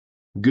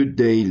Good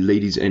day,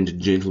 ladies and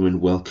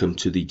gentlemen. Welcome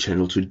to the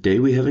channel. Today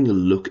we're having a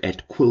look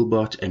at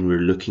Quillbot and we're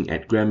looking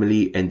at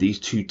Grammarly, and these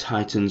two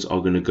titans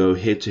are going to go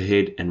head to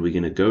head, and we're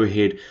going to go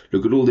ahead,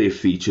 look at all their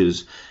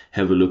features,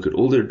 have a look at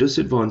all their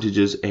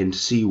disadvantages, and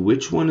see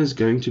which one is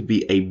going to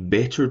be a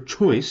better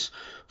choice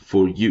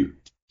for you.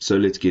 So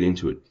let's get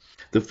into it.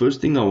 The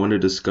first thing I want to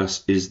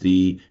discuss is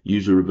the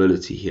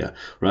userability here,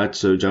 right?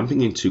 So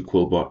jumping into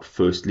Quillbot,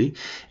 firstly,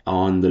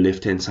 on the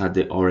left-hand side,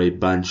 there are a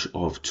bunch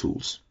of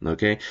tools,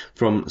 okay?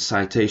 From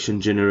citation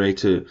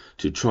generator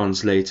to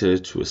translator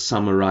to a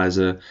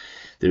summarizer.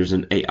 There's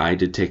an AI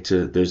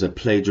detector, there's a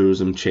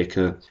plagiarism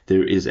checker,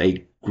 there is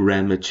a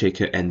grammar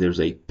checker, and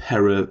there's a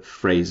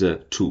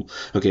paraphraser tool.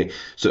 Okay,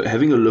 so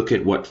having a look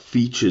at what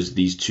features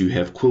these two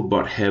have,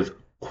 Quillbot have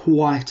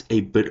quite a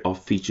bit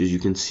of features. You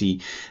can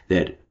see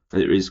that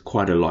there is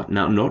quite a lot.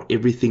 Now, not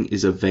everything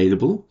is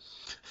available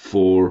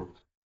for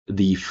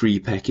the free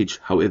package.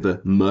 However,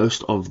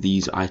 most of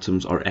these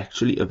items are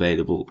actually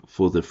available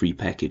for the free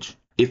package.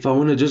 If I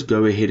want to just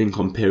go ahead and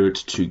compare it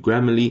to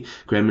Grammarly,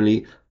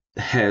 Grammarly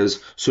has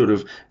sort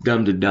of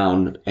dumbed it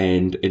down,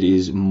 and it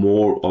is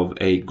more of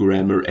a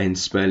grammar and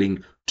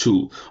spelling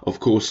tool. Of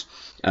course,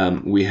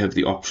 we have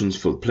the options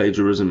for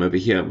plagiarism over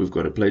here. We've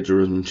got a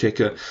plagiarism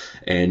checker,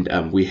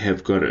 and we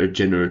have got a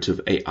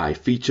generative AI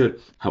feature.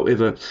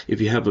 However, if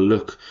you have a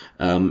look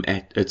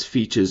at its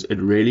features, it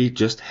really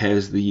just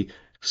has the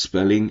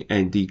spelling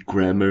and the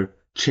grammar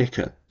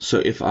checker. So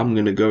if I'm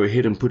going to go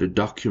ahead and put a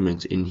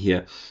document in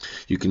here,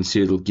 you can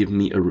see it'll give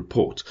me a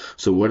report.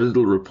 So what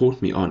it'll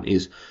report me on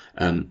is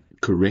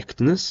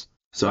correctness,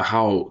 so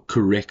how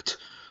correct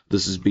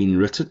this has been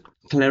written,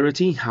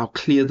 clarity, how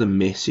clear the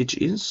message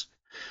is.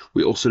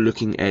 We're also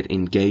looking at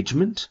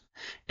engagement,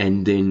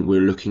 and then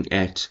we're looking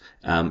at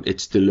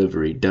its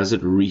delivery. Does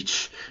it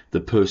reach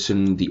the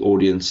person, the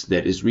audience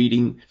that is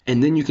reading?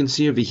 And then you can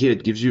see over here,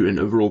 it gives you an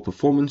overall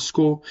performance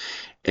score,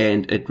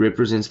 and it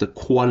represents the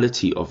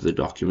quality of the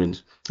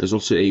document. There's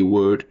also a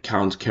word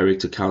count,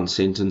 character count,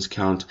 sentence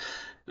count,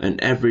 an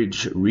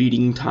average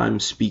reading time,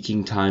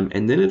 speaking time,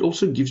 and then it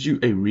also gives you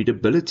a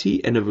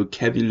readability and a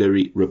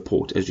vocabulary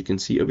report, as you can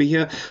see over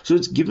here. So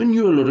it's given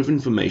you a lot of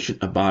information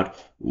about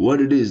what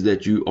it is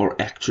that you are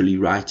actually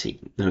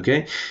writing.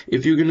 Okay,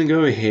 if you're going to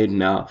go ahead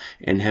now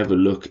and have a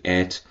look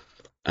at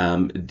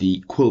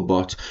the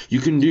Quillbot,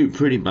 you can do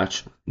pretty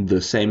much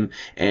the same.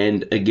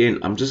 And again,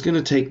 I'm just going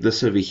to take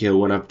this over here.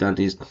 What I've done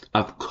is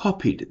I've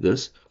copied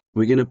this.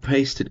 We're going to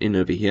paste it in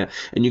over here,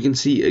 and you can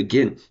see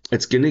again,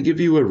 it's going to give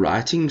you a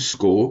writing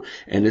score,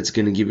 and it's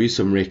going to give you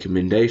some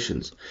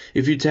recommendations.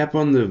 If you tap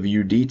on the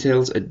view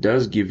details, it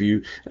does give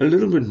you a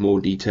little bit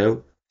more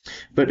detail,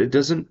 but it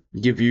doesn't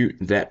give you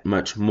that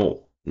much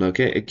more.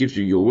 Okay, it gives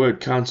you your word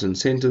counts and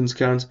sentence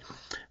counts,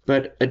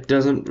 but it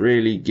doesn't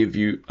really give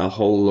you a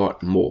whole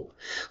lot more.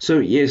 So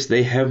yes,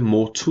 they have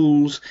more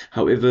tools.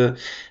 However,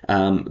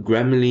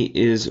 Grammarly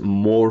is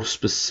more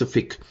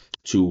specific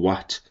to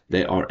what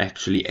they are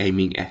actually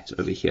aiming at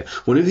over here.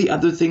 One of the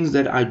other things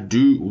that I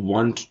do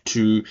want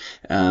to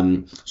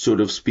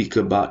sort of speak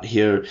about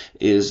here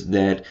is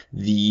that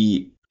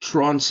the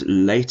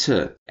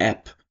translator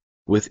app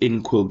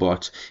within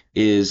Quillbot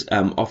is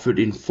offered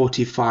in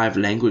 45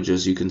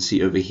 languages. You can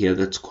see over here,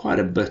 that's quite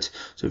a bit.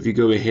 So if you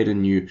go ahead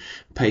and you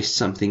paste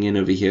something in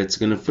over here, it's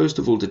going to first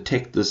of all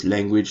detect this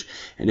language,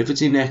 and if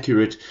it's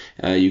inaccurate,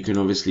 you can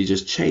obviously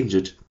just change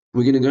it.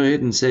 We're going to go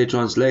ahead and say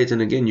translate,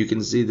 and again you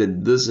can see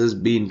that this has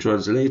been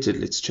translated.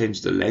 Let's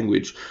change the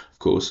language, of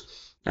course.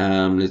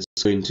 Let's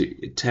go into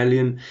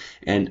Italian,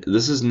 and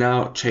this has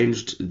now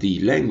changed the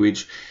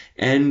language,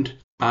 and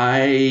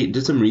I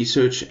did some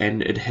research,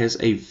 and it has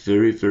a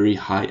very, very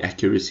high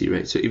accuracy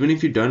rate. So even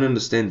if you don't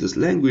understand this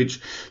language,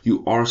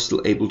 you are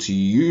still able to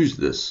use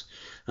this.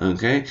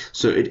 Okay,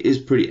 so it is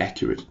pretty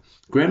accurate.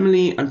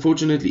 Grammarly,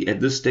 unfortunately, at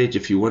this stage,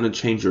 if you want to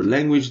change your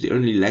language, the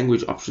only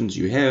language options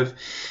you have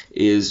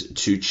is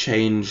to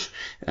change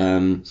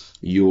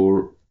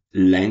your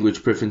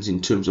language preference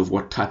in terms of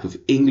what type of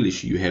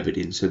English you have it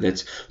in. So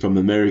that's from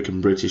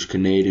American, British,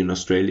 Canadian,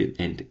 Australian,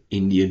 and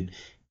Indian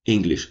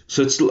English.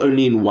 So it's still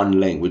only in one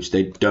language.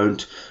 They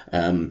don't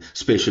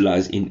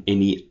specialize in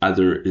any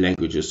other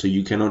languages, so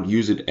you cannot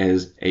use it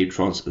as a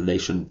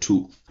translation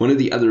tool. One of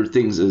the other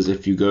things is,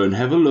 if you go and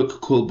have a look,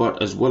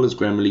 Quillbot as well as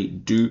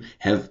Grammarly do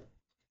have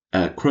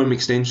Chrome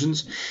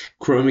extensions.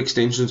 Chrome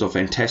extensions are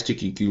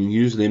fantastic. You can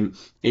use them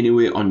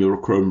anywhere on your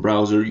Chrome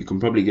browser. You can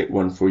probably get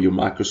one for your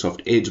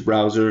Microsoft Edge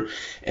browser,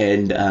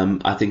 and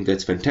I think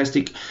that's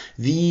fantastic.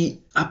 The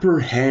upper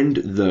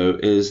hand, though,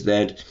 is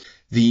that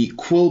the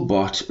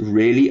Quillbot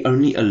really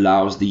only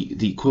allows,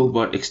 the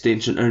Quillbot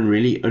extension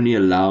really only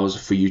allows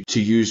for you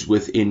to use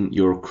within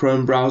your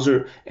Chrome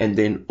browser, and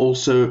then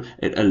also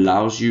it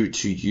allows you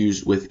to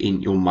use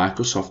within your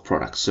Microsoft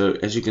products. So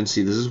as you can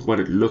see, this is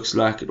what it looks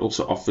like. It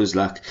also offers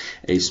like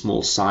a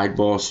small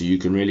sidebar, so you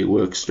can really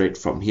work straight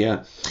from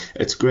here.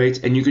 It's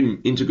great, and you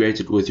can integrate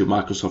it with your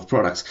Microsoft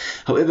products.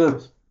 However,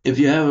 if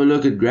you have a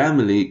look at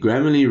Grammarly,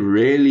 Grammarly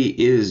really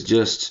is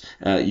just,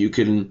 you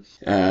can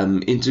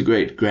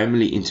integrate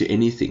Grammarly into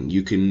anything.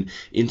 You can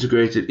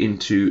integrate it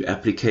into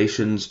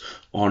applications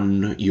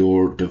on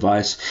your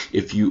device.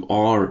 If you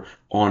are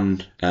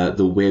on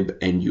the web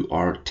and you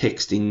are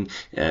texting,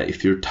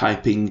 if you're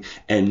typing,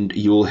 and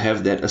you'll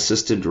have that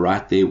assistant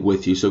right there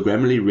with you. So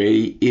Grammarly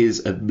really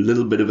is a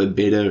little bit of a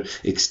better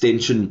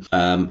extension,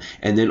 and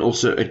then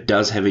also it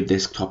does have a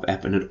desktop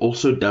app, and it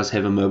also does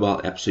have a mobile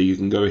app, so you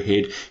can go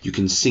ahead, you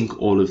can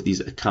sync all of these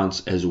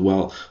accounts as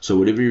well. So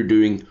whatever you're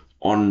doing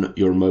on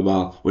your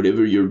mobile,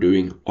 whatever you're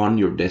doing on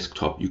your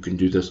desktop, you can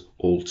do this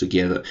all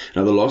together.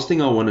 Now, the last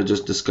thing I want to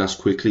just discuss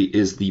quickly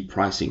is the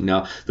pricing.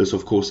 Now, this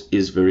of course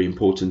is very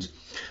important.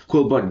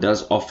 Quillbot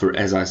does offer,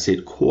 as I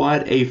said,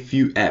 quite a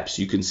few apps.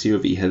 You can see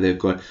over here they've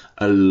got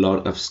a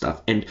lot of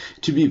stuff, and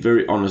to be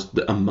very honest,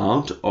 the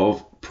amount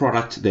of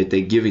product that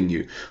they're giving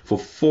you for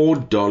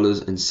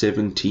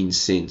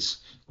 $4.17,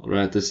 all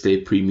right, that's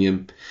their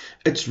premium,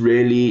 it's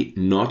really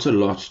not a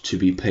lot to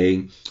be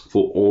paying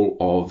for all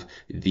of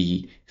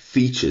the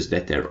features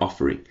that they're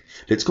offering.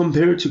 Let's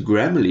compare it to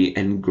Grammarly,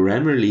 and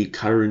Grammarly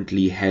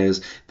currently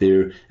has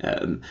their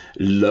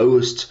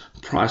lowest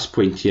price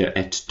point here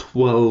at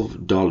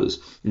 $12.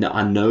 Now,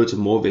 I know it's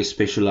more of a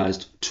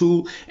specialized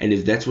tool, and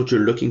if that's what you're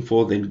looking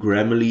for, then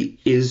Grammarly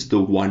is the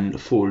one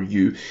for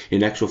you.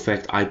 In actual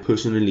fact, I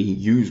personally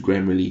use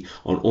Grammarly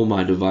on all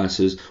my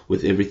devices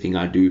with everything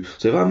I do.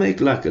 So if I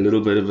make like a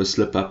little bit of a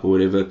slip up or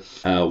whatever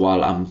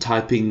while I'm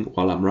typing,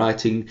 while I'm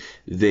writing,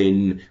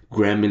 then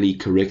Grammarly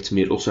corrects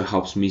me. It also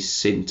helps me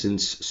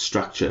sentence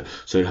structure,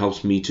 so it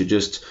helps me to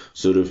just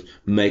sort of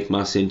make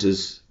my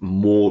sentence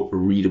more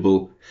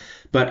readable.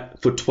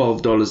 But for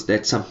 $12,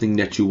 that's something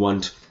that you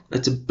want.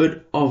 It's a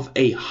bit of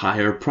a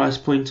higher price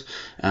point,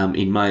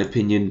 in my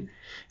opinion.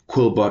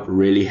 Quillbot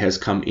really has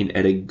come in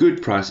at a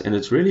good price, and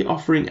it's really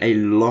offering a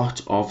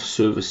lot of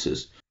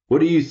services. What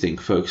do you think,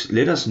 folks?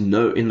 Let us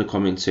know in the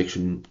comment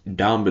section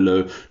down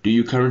below. Do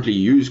you currently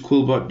use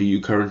Quillbot? Do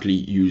you currently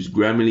use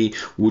Grammarly?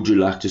 Would you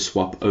like to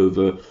swap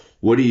over?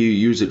 What do you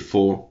use it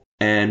for?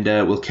 And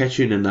we'll catch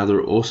you in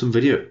another awesome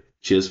video.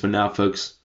 Cheers for now, folks.